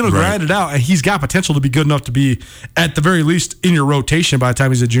 He's going to grind it out, and he's got potential to be good enough to be, at the very least, in your rotation by the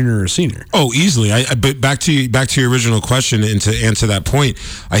time he's a junior or a senior. Oh, easily. But back to your original question, and to answer that point,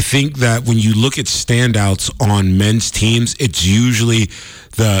 I think that when you look at standouts on men's teams, it's usually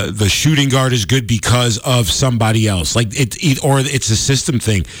the shooting guard is good because of somebody else. Like or it's a system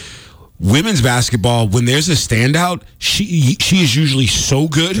thing. Women's basketball, when there's a standout, she is usually so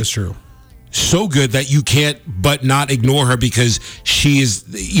good. That's true. So good that you can't but not ignore her, because she is,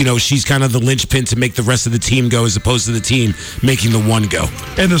 she's kind of the linchpin to make the rest of the team go, as opposed to the team making the one go.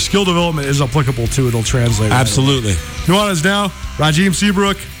 And the skill development is applicable too. It'll translate. Absolutely. Nuanez Now, Rajim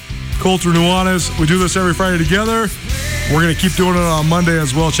Seabrook, Colter Nuanez. We do this every Friday together. We're going to keep doing it on Monday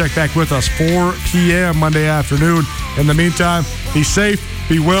as well. Check back with us, 4 p.m. Monday afternoon. In the meantime, be safe,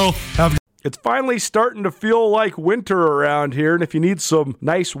 be well, It's finally starting to feel like winter around here, and if you need some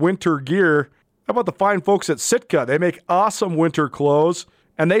nice winter gear, how about the fine folks at Sitka? They make awesome winter clothes,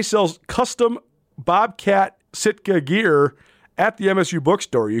 and they sell custom Bobcat Sitka gear at the MSU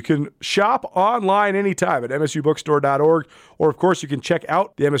Bookstore. You can shop online anytime at msubookstore.org, or of course you can check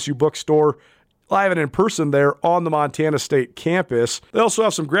out the MSU Bookstore live and in person there on the Montana State campus. They also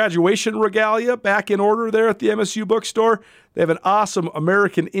have some graduation regalia back in order there at the MSU Bookstore. They have an awesome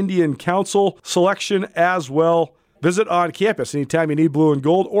American Indian Council selection as well. Visit on campus anytime you need blue and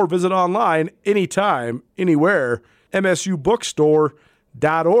gold, or visit online anytime, anywhere,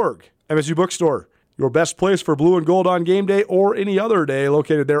 msubookstore.org. MSU Bookstore, your best place for blue and gold on game day or any other day,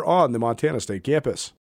 located there on the Montana State campus.